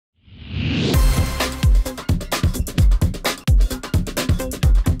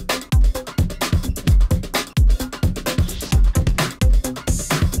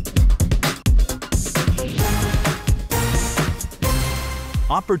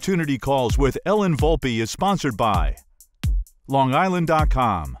Opportunity Calls with Ellen Volpe is sponsored by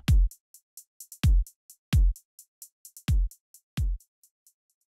LongIsland.com.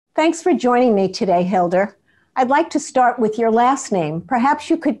 Thanks for joining me today, Hildur. I'd like to start with your last name. Perhaps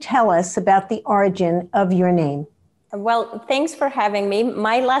you could tell us about the origin of your name. Well, thanks for having me.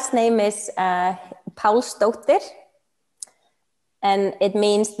 My last name is Palsdottir, and it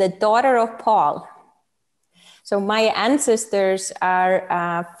means the daughter of Paul. So my ancestors are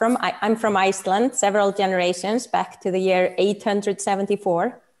I'm from Iceland, several generations back to the year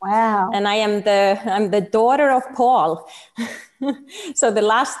 874. Wow. And I'm the daughter of Paul. So the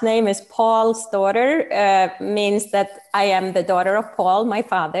last name is Palsdottir, means that I am the daughter of Paul, my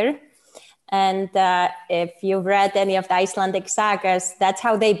father. And if you've read any of the Icelandic sagas, that's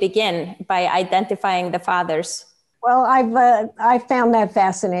how they begin, by identifying the fathers. Well, I found that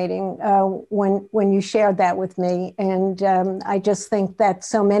fascinating when you shared that with me. And I just think that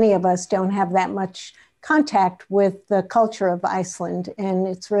so many of us don't have that much contact with the culture of Iceland. And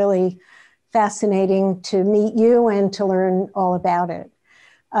it's really fascinating to meet you and to learn all about it.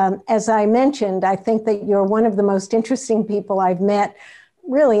 As I mentioned, I think that you're one of the most interesting people I've met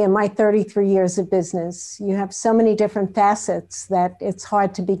really in my 33 years of business. You have so many different facets that it's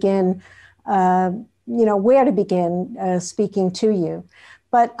hard to begin, where to begin speaking to you.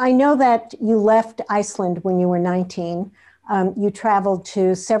 But I know that you left Iceland when you were 19. You traveled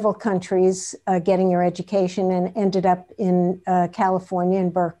to several countries getting your education and ended up in California in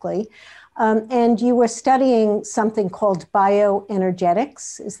Berkeley. And you were studying something called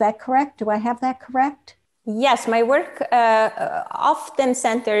bioenergetics. Is that correct? Do I have that correct? Yes, my work often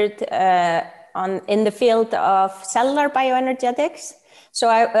centered in the field of cellular bioenergetics.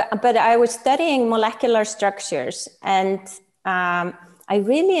 But I was studying molecular structures, and I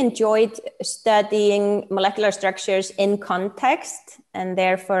really enjoyed studying molecular structures in context. And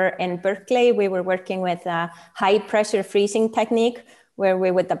therefore, in Berkeley, we were working with a high pressure freezing technique where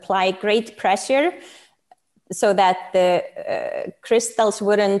we would apply great pressure so that the crystals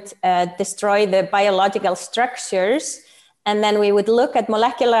wouldn't destroy the biological structures. And then we would look at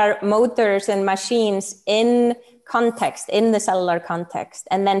molecular motors and machines in context, in the cellular context,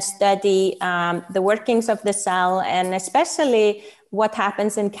 and then study the workings of the cell, and especially what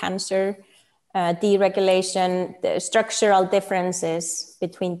happens in cancer, deregulation, the structural differences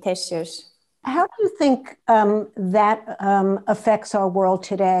between tissues. How do you think that affects our world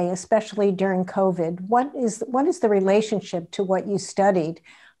today, especially during COVID? What is the relationship to what you studied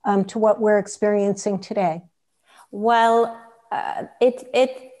to what we're experiencing today? Well,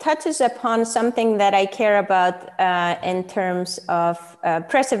 it touches upon something that I care about in terms of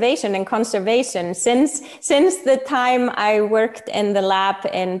preservation and conservation. Since the time I worked in the lab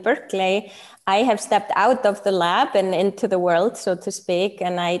in Berkeley, I have stepped out of the lab and into the world, so to speak,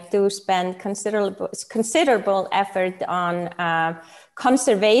 and I do spend considerable effort on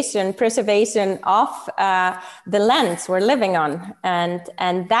preservation of the lands we're living on.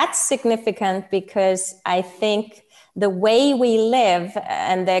 And that's significant because I think the way we live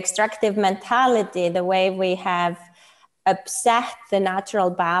and the extractive mentality, the way we have upset the natural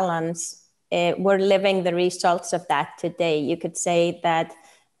balance, we're living the results of that today. You could say that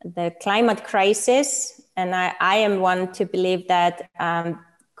the climate crisis, and I am one to believe that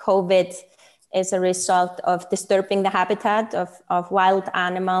COVID is a result of disturbing the habitat of wild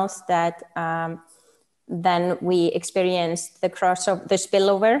animals, that then we experienced the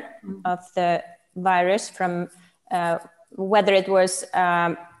spillover of the virus from whether it was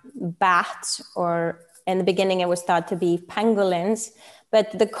bats or in the beginning it was thought to be pangolins.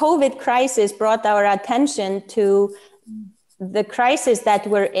 But the COVID crisis brought our attention to the crisis that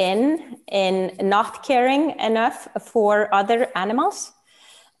we're in not caring enough for other animals.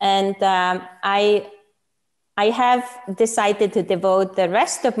 And I have decided to devote the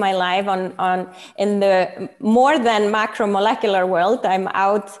rest of my life in the more than macromolecular world. I'm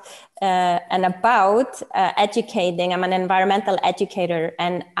out and about educating. I'm an environmental educator,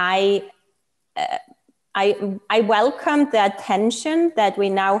 and I welcome the attention that we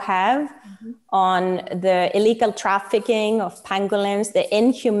now have on the illegal trafficking of pangolins, the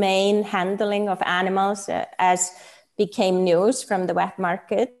inhumane handling of animals as became news from the wet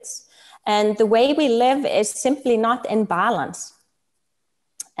markets. And the way we live is simply not in balance.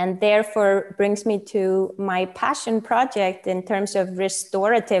 And therefore brings me to my passion project in terms of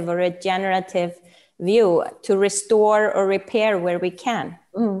restorative or regenerative view, to restore or repair where we can.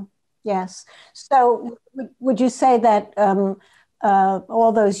 Yes. So would you say that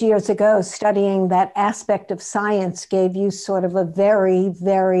all those years ago, studying that aspect of science gave you sort of a very,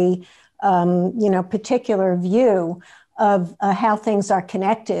 very, particular view of how things are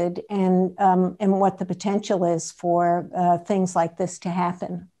connected and what the potential is for things like this to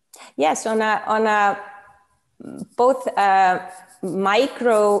happen. Yes, on a both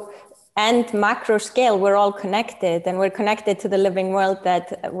micro and macro scale, we're all connected, and we're connected to the living world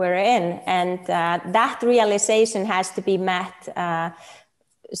that we're in. And that realization has to be met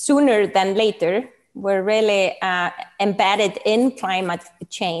sooner than later. We're really embedded in climate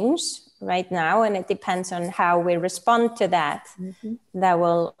change right now, and it depends on how we respond to that. That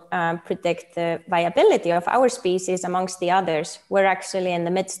will predict the viability of our species amongst the others. We're actually in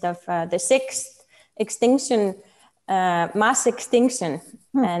the midst of the sixth extinction, mass extinction.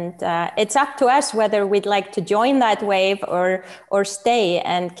 And it's up to us whether we'd like to join that wave or stay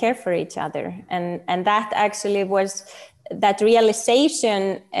and care for each other. And that actually was that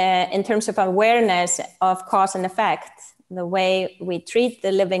realization in terms of awareness of cause and effect. The way we treat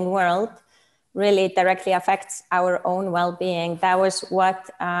the living world really directly affects our own well-being. That was what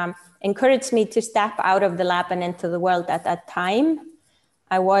encouraged me to step out of the lab and into the world at that time.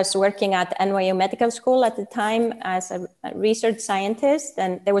 I was working at NYU Medical School at the time as a research scientist,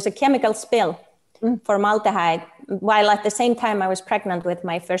 and there was a chemical spill, formaldehyde, while at the same time I was pregnant with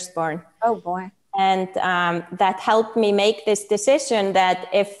my firstborn. Oh boy. And that helped me make this decision that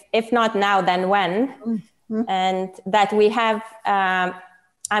if not now, then when? And that we have,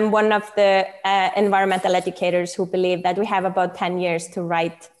 I'm one of the environmental educators who believe that we have about 10 years to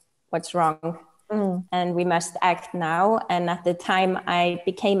right what's wrong. And we must act now. And at the time I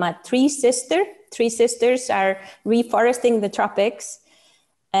became a tree sister. Tree sisters are reforesting the tropics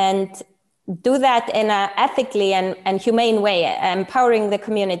and do that in an ethically and humane way, empowering the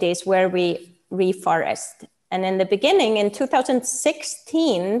communities where we reforest. And in the beginning, in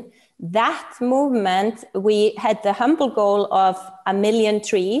 2016, that movement, we had the humble goal of 1 million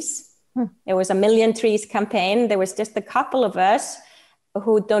trees. It was a 1 million trees campaign. There was just a couple of us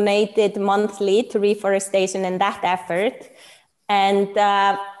who donated monthly to reforestation in that effort. And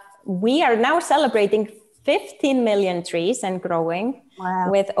we are now celebrating 15 million trees and growing. Wow.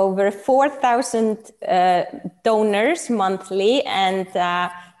 With over 4,000 donors monthly and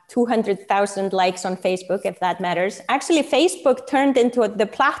 200,000 likes on Facebook, if that matters. Actually, Facebook turned into the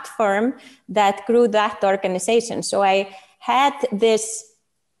platform that grew that organization. So I had this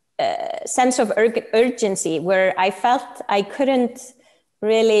sense of urgency where I felt I couldn't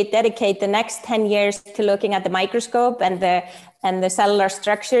really dedicate the next 10 years to looking at the microscope and the cellular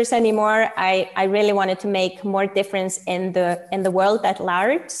structures anymore. I really wanted to make more difference in the world at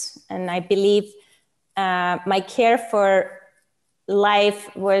large. And I believe my care for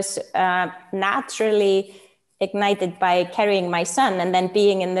life was naturally ignited by carrying my son, and then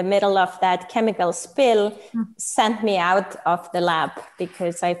being in the middle of that chemical spill sent me out of the lab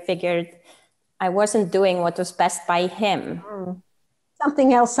because I figured I wasn't doing what was best by him.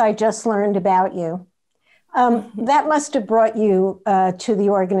 Something else I just learned about you. That must have brought you to the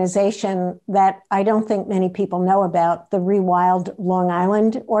organization that I don't think many people know about, the Rewild Long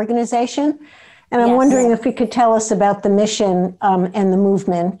Island organization. And I'm wondering if you could tell us about the mission and the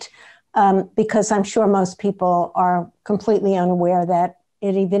movement, because I'm sure most people are completely unaware that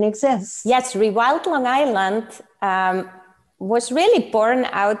it even exists. Yes, Rewild Long Island was really born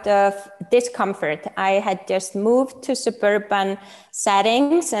out of discomfort. I had just moved to suburban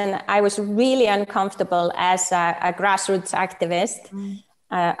settings and I was really uncomfortable as a grassroots activist,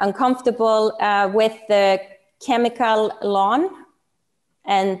 uncomfortable with the chemical lawn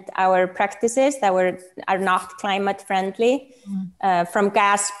and our practices that are not climate friendly, from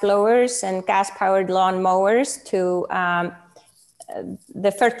gas blowers and gas powered lawn mowers to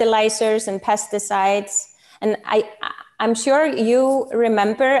the fertilizers and pesticides. And I'm sure you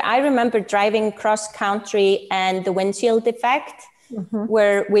remember, I remember driving cross country and the windshield effect,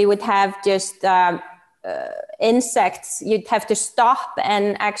 where we would have just insects. You'd have to stop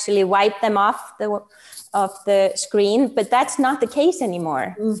and actually wipe them off the screen, but that's not the case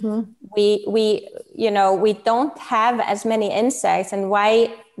anymore. We don't have as many insects, and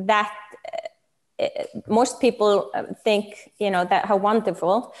why that most people think, that how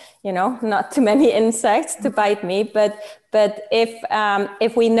wonderful, not too many insects to bite me. But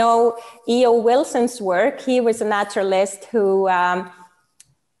if we know E.O. Wilson's work, he was a naturalist who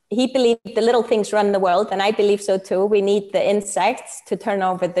he believed the little things run the world, and I believe so too. We need the insects to turn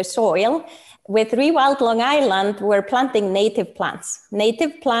over the soil. With Rewild Long Island, we're planting native plants.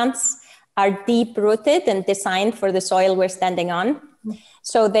 Native plants are deep-rooted and designed for the soil we're standing on.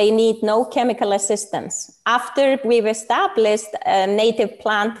 So they need no chemical assistance. After we've established a native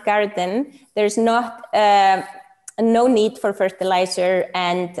plant garden, there's not no need for fertilizer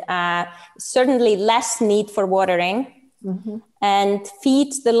and certainly less need for watering. and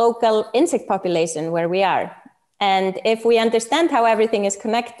feed the local insect population where we are. And if we understand how everything is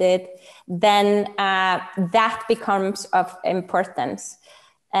connected, then that becomes of importance.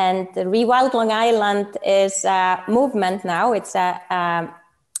 And the Rewild Long Island is a movement now. It's a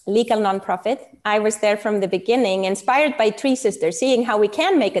legal nonprofit. I was there from the beginning, inspired by Tree Sisters, seeing how we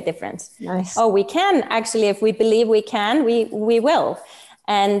can make a difference. Nice. Oh, we can actually, if we believe we can, we will.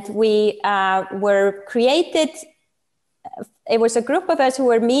 And we were created. It was a group of us who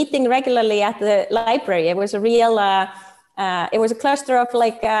were meeting regularly at the library. It was a real, it was a cluster of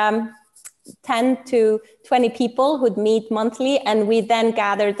like 10 to 20 people who'd meet monthly, and we then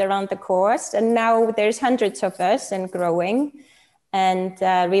gathered around the cause. And now there's hundreds of us and growing. And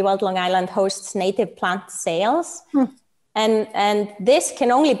Rewild Long Island hosts native plant sales. And this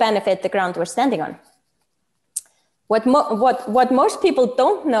can only benefit the ground we're standing on. What most people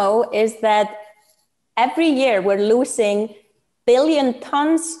don't know is that every year we're losing billion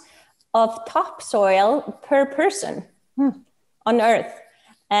tons of topsoil per person on Earth.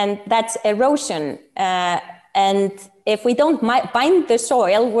 And that's erosion. And if we don't bind the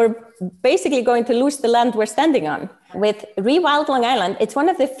soil, we're basically going to lose the land we're standing on. With Rewild Long Island, it's one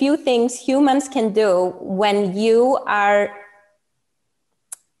of the few things humans can do when you are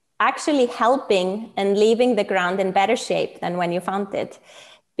actually helping and leaving the ground in better shape than when you found it.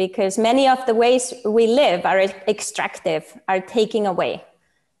 Because many of the ways we live are extractive, are taking away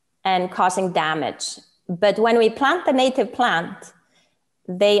and causing damage. But when we plant the native plant,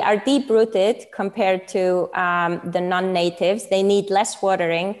 they are deep-rooted compared to the non-natives. They need less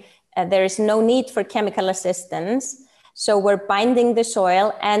watering. There is no need for chemical assistance. So we're binding the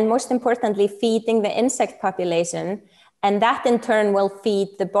soil and, most importantly, feeding the insect population. And that in turn will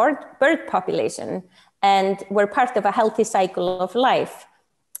feed the bird population. And we're part of a healthy cycle of life.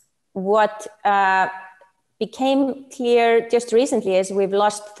 What became clear just recently is we've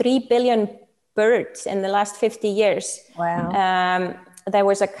lost 3 billion birds in the last 50 years. Wow. There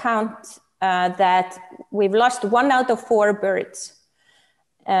was a count that we've lost 1 out of 4 birds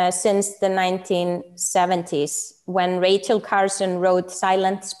since the 1970s, when Rachel Carson wrote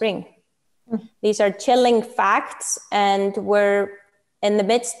Silent Spring. These are chilling facts, and we're in the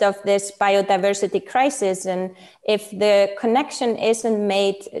midst of this biodiversity crisis. And if the connection isn't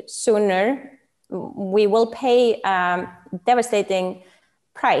made sooner, we will pay a devastating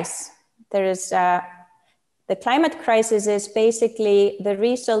price. There is the climate crisis is basically the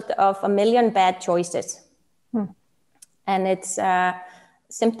result of 1 million bad choices. And it's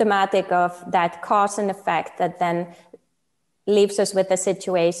symptomatic of that cause and effect that then leaves us with a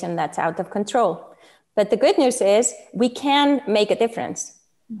situation that's out of control. But the good news is we can make a difference.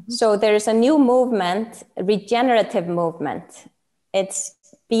 So there's a new movement, a regenerative movement. It's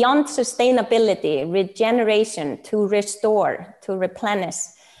beyond sustainability, regeneration, to restore, to replenish,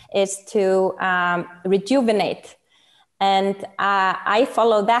 is to rejuvenate. And I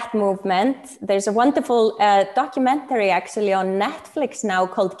follow that movement. There's a wonderful documentary actually on Netflix now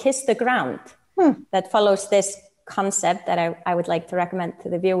called Kiss the Ground that follows this concept that I would like to recommend to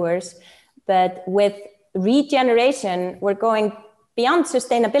the viewers. But with regeneration, we're going beyond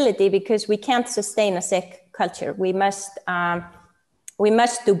sustainability because we can't sustain a sick culture. We must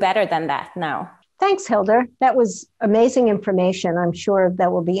do better than that now. Thanks, Hildur. That was amazing information. I'm sure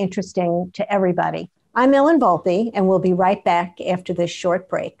that will be interesting to everybody. I'm Ellen Volpe, and we'll be right back after this short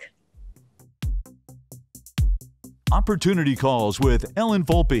break. Opportunity Calls with Ellen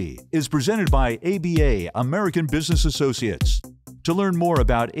Volpe is presented by ABA, American Business Associates. To learn more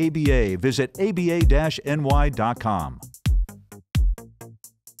about ABA, visit aba-ny.com.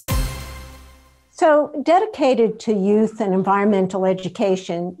 So, dedicated to youth and environmental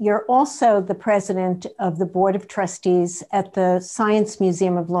education, you're also the president of the Board of Trustees at the Science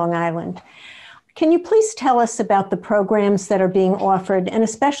Museum of Long Island. Can you please tell us about the programs that are being offered, and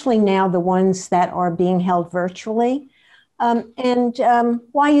especially now the ones that are being held virtually, and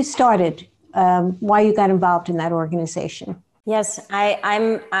why you started, why you got involved in that organization? Yes,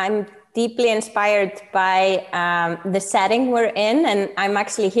 I'm deeply inspired by the setting we're in, and I'm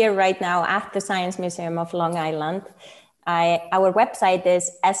actually here right now at the Science Museum of Long Island. Our website is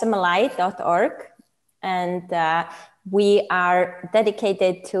smli.org, and we are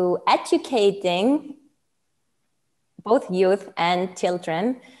dedicated to educating both youth and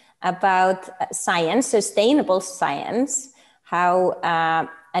children about science, sustainable science, how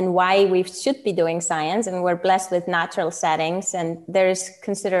and why we should be doing science. And we're blessed with natural settings, and there's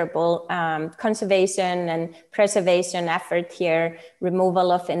considerable conservation and preservation effort here,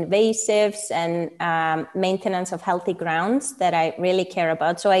 removal of invasives and maintenance of healthy grounds that I really care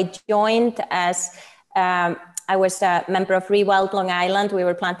about. So I joined as a I was a member of Rewild Long Island. We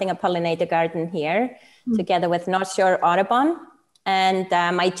were planting a pollinator garden here together with North Shore Audubon. And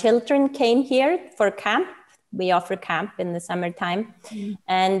my children came here for camp. We offer camp in the summertime.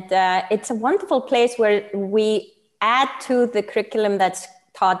 And it's a wonderful place where we add to the curriculum that's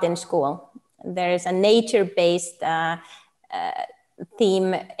taught in school. There is a nature-based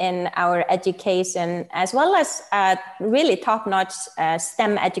theme in our education, as well as really top-notch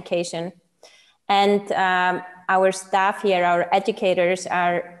STEM education. And our staff here, our educators,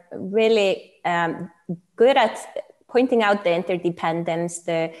 are really good at pointing out the interdependence,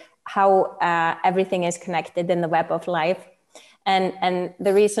 how everything is connected in the web of life. And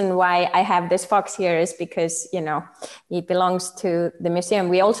the reason why I have this fox here is because, you know, it belongs to the museum.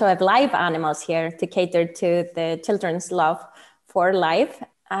 We also have live animals here to cater to the children's love for life.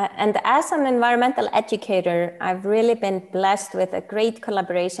 And as an environmental educator, I've really been blessed with a great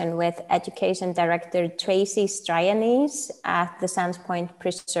collaboration with Education Director Tracy Stryanes at the Sands Point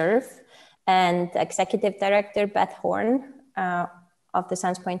Preserve and Executive Director Beth Horn of the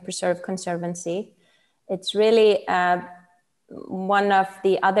Sands Point Preserve Conservancy. It's really one of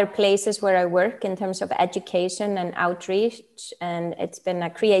the other places where I work in terms of education and outreach, and it's been a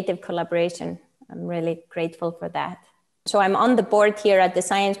creative collaboration. I'm really grateful for that. So I'm on the board here at the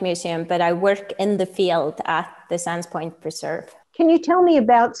Science Museum, but I work in the field at the Sands Point Preserve. Can you tell me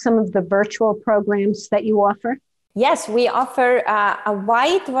about some of the virtual programs that you offer? Yes, we offer a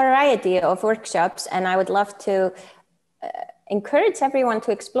wide variety of workshops, and I would love to encourage everyone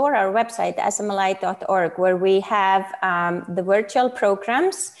to explore our website, smli.org, where we have the virtual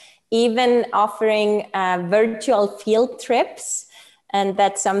programs, even offering virtual field trips. And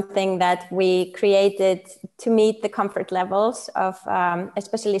that's something that we created to meet the comfort levels of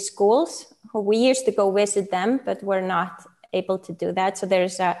especially schools, who we used to go visit them, but we're not able to do that. So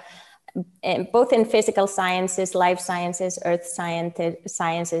there's both in physical sciences, life sciences, earth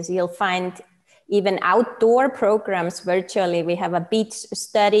sciences, you'll find even outdoor programs virtually. We have a beach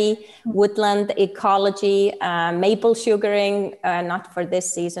study, woodland ecology, maple sugaring, not for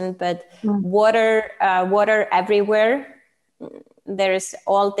this season, but water everywhere. There's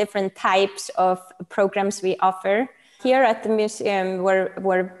all different types of programs we offer. Here at the museum,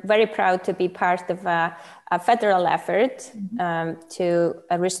 we're very proud to be part of a federal effort to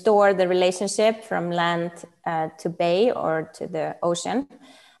restore the relationship from land to bay or to the ocean.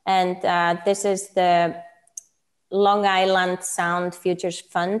 And this is the Long Island Sound Futures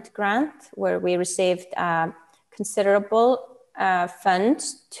Fund grant, where we received considerable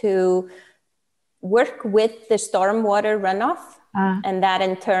funds to work with the stormwater runoff. And that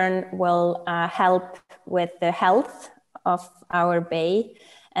in turn will help with the health of our bay,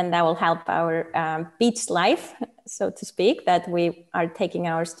 and that will help our beach life, so to speak, that we are taking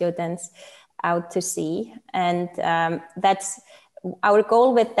our students out to see. And that's our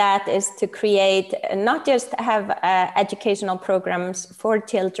goal with that, is to create, not just have educational programs for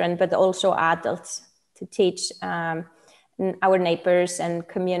children, but also adults, to teach our neighbors and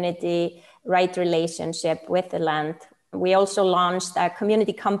community right relationship with the land. We also launched a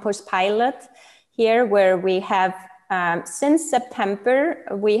community compost pilot here, where we have, since September,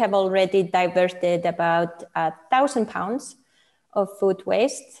 we have already diverted about 1,000 pounds of food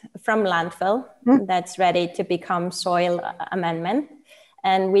waste from landfill that's ready to become soil amendment.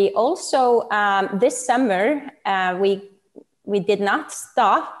 And we also, this summer, we did not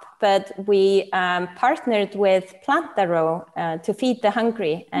stop, but we partnered with Plandome to feed the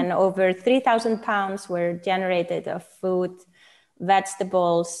hungry, and over 3,000 pounds were generated of food,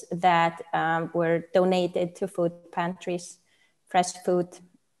 vegetables that were donated to food pantries, fresh food,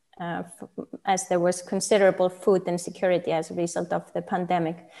 as there was considerable food insecurity as a result of the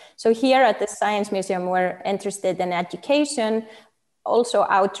pandemic. So here at the Science Museum, we're interested in education, also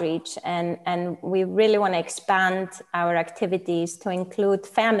outreach, and we really want to expand our activities to include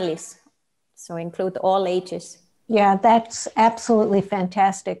families, so include all ages. Yeah, that's absolutely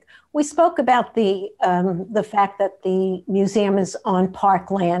fantastic. We spoke about the fact that the museum is on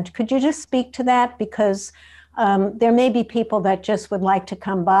parkland. Could you just speak to that? Because there may be people that just would like to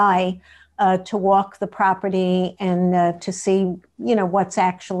come by to walk the property and to see, you know, what's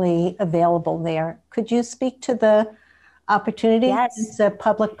actually available there. Could you speak to the opportunity? Yes. It's a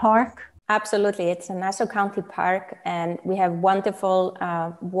public park? Absolutely. It's a Nassau County park, and we have wonderful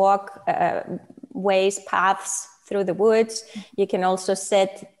ways, paths through the woods. You can also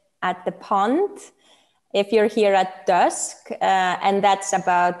sit at the pond if you're here at dusk, and that's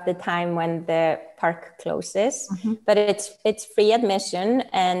about the time when the park closes. But it's free admission,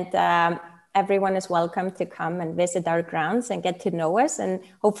 and everyone is welcome to come and visit our grounds and get to know us and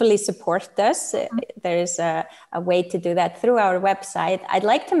hopefully support us. There is a way to do that through our website. I'd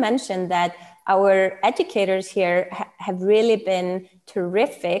like to mention that our educators here have really been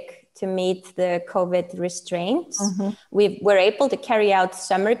terrific to meet the COVID restraints. We were able to carry out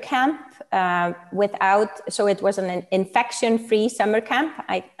summer camp so it was an infection-free summer camp.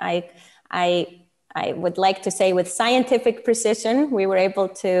 I would like to say with scientific precision, we were able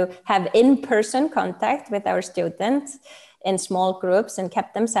to have in-person contact with our students in small groups and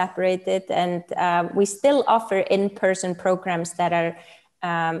kept them separated. And we still offer in-person programs that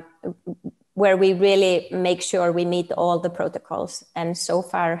are where we really make sure we meet all the protocols, and so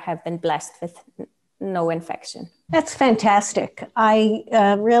far have been blessed with no infection. That's fantastic. I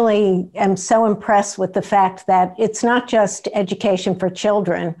really am so impressed with the fact that it's not just education for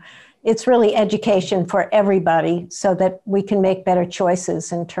children, it's really education for everybody so that we can make better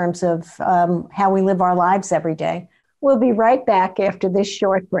choices in terms of how we live our lives every day. We'll be right back after this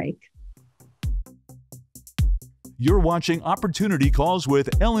short break. You're watching Opportunity Calls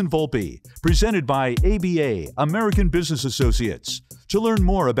with Ellen Volpe, presented by ABA, American Business Associates. To learn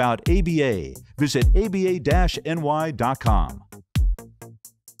more about ABA, visit aba-ny.com.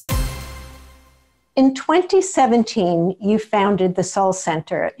 In 2017, you founded the Soul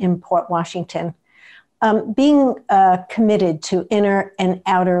Center in Port Washington. Being committed to inner and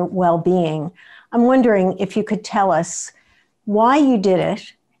outer well-being, I'm wondering if you could tell us why you did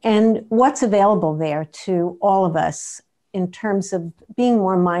it and what's available there to all of us in terms of being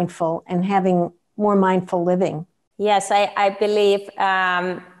more mindful and having more mindful living. Yes, I believe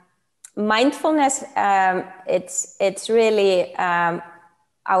mindfulness, it's really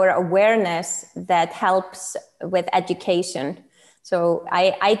our awareness that helps with education. So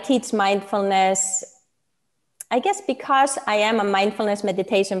I teach mindfulness, I guess because I am a mindfulness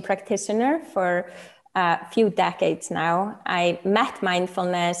meditation practitioner for a few decades now. I met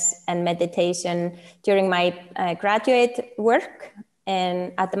mindfulness and meditation during my graduate work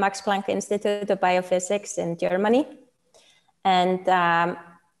at the Max-Planck Institute of Biophysics in Germany. And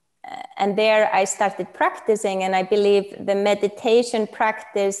there I started practicing, and I believe the meditation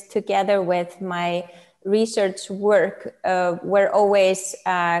practice together with my research work were always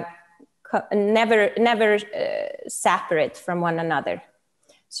never separate from one another.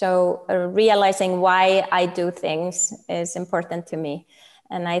 So realizing why I do things is important to me.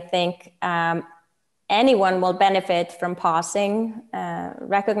 And I think anyone will benefit from pausing,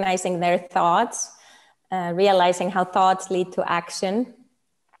 recognizing their thoughts, realizing how thoughts lead to action.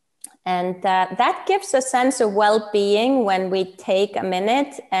 And that gives a sense of well-being when we take a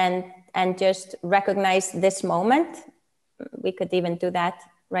minute and just recognize this moment. We could even do that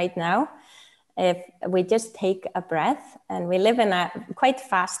right now. If we just take a breath, and we live in a quite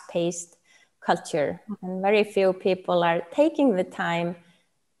fast-paced culture, and very few people are taking the time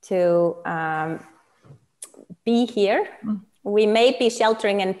to be here. We may be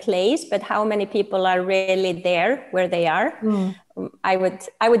sheltering in place, but how many people are really there where they are? I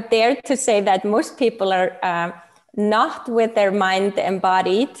would dare to say that most people are not with their mind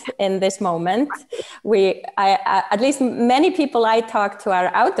embodied in this moment. At least many people I talk to are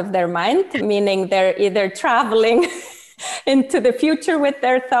out of their mind, meaning they're either traveling into the future with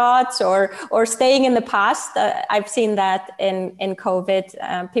their thoughts or staying in the past. I've seen that in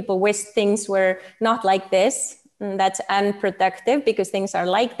COVID. People wish things were not like this. That's unproductive because things are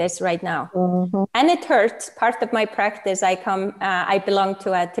like this right now. And it hurts. Part of my practice, I belong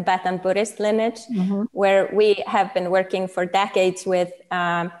to a Tibetan Buddhist lineage where we have been working for decades with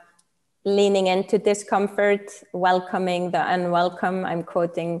leaning into discomfort, welcoming the unwelcome. I'm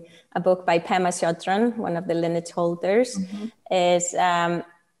quoting a book by Pema Chodron, one of the lineage holders, is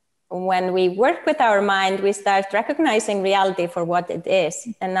when we work with our mind, we start recognizing reality for what it is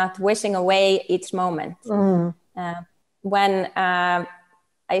and not wishing away each moment. When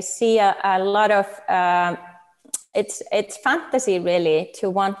I see a lot of, it's fantasy really to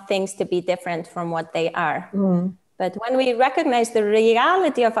want things to be different from what they are. But when we recognize the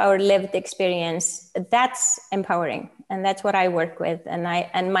reality of our lived experience, that's empowering. And that's what I work with. And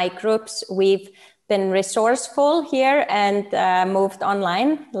my groups, we've been resourceful here and moved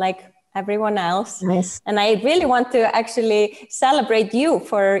online like everyone else. Nice. And I really want to actually celebrate you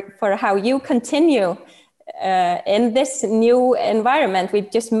for how you continue in this new environment. We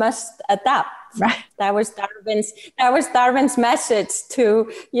just must adapt. Right. That was Darwin's message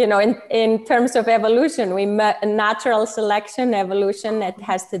to, in terms of evolution, natural selection, evolution, it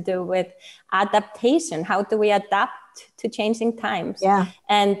has to do with adaptation. How do we adapt to changing times? Yeah.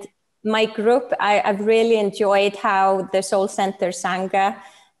 And my group, I've really enjoyed how the Soul Center Sangha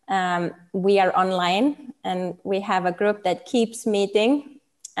We are online, and we have a group that keeps meeting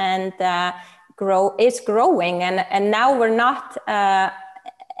and is growing. And now we're not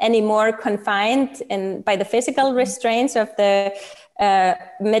anymore confined by the physical restraints of the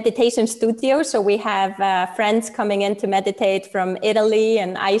meditation studio. So we have friends coming in to meditate from Italy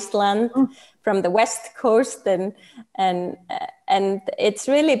and Iceland, from the West Coast, and it's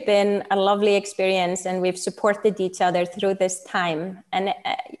really been a lovely experience, and we've supported each other through this time. And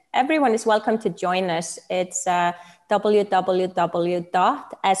everyone is welcome to join us. It's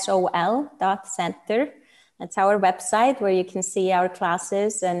www.sol.center. That's our website where you can see our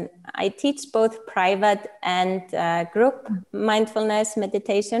classes. And I teach both private and group mindfulness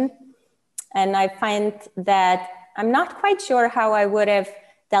meditation. And I find that I'm not quite sure how I would have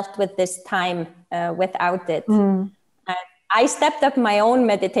dealt with this time without it. I stepped up my own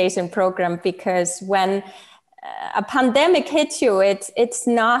meditation program because when a pandemic hits you, it's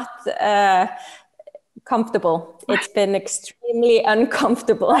not comfortable. It's been extremely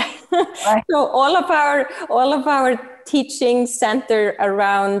uncomfortable. Right. So all of our teachings center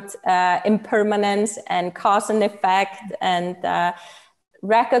around impermanence and cause and effect, and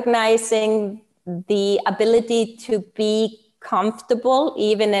recognizing the ability to be comfortable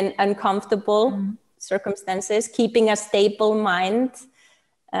even in uncomfortable circumstances, keeping a stable mind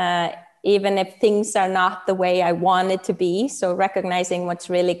even if things are not the way I want it to be. So recognizing what's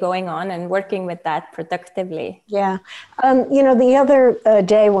really going on and working with that productively. Yeah. The other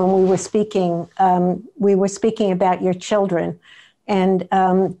day when we were speaking about your children, and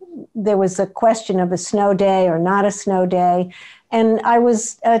there was a question of a snow day or not a snow day. And I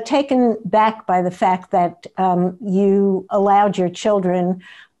was taken back by the fact that you allowed your children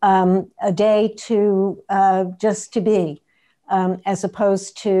a day to just to be. As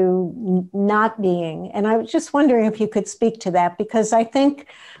opposed to not being. And I was just wondering if you could speak to that, because I think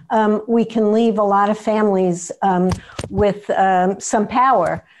we can leave a lot of families with some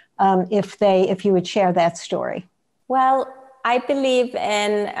power if you would share that story. Well, I believe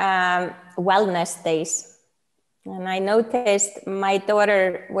in wellness days. And I noticed my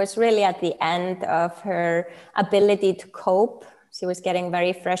daughter was really at the end of her ability to cope. She was getting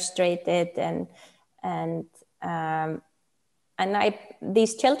very frustrated, and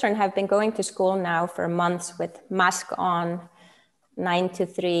these children have been going to school now for months with mask on, 9 to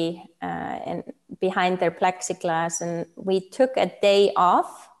 3, and behind their plexiglass. And we took a day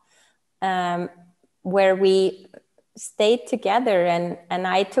off where we stayed together, and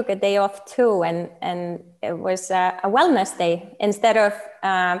I took a day off too. And it was a wellness day. Instead of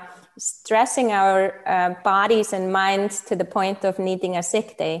stressing our bodies and minds to the point of needing a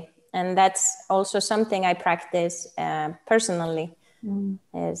sick day. And that's also something I practice personally,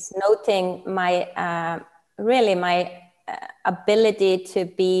 is noting my ability to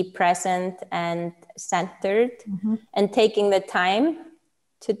be present and centered, and taking the time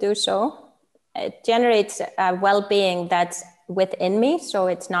to do so. It generates a well-being that's within me, so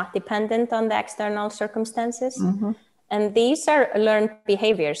it's not dependent on the external circumstances. And these are learned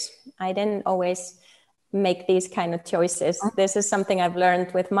behaviors. I didn't always make these kind of choices. This is something I've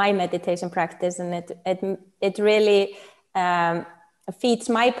learned with my meditation practice, and it really feeds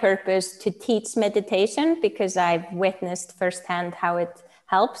my purpose to teach meditation, because I've witnessed firsthand how it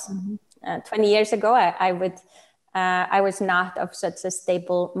helps. 20 years ago, I was not of such a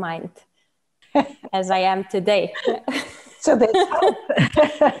stable mind as I am today. So there's hope.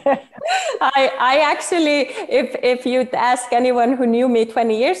 I actually, if you'd ask anyone who knew me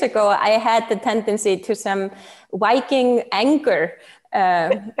 20 years ago, I had the tendency to some Viking anger.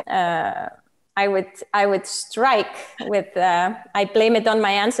 I would strike with, I blame it on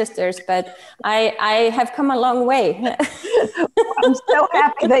my ancestors, but I have come a long way. I'm so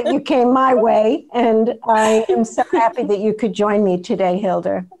happy that you came my way, and I am so happy that you could join me today,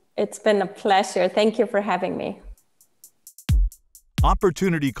 Hildur. It's been a pleasure. Thank you for having me.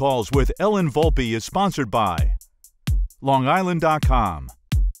 Opportunity Calls with Ellen Volpe is sponsored by LongIsland.com.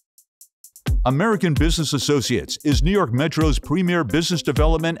 American Business Associates is New York Metro's premier business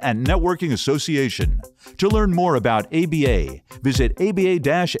development and networking association. To learn more about ABA, visit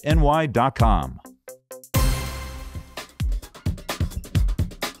aba-ny.com.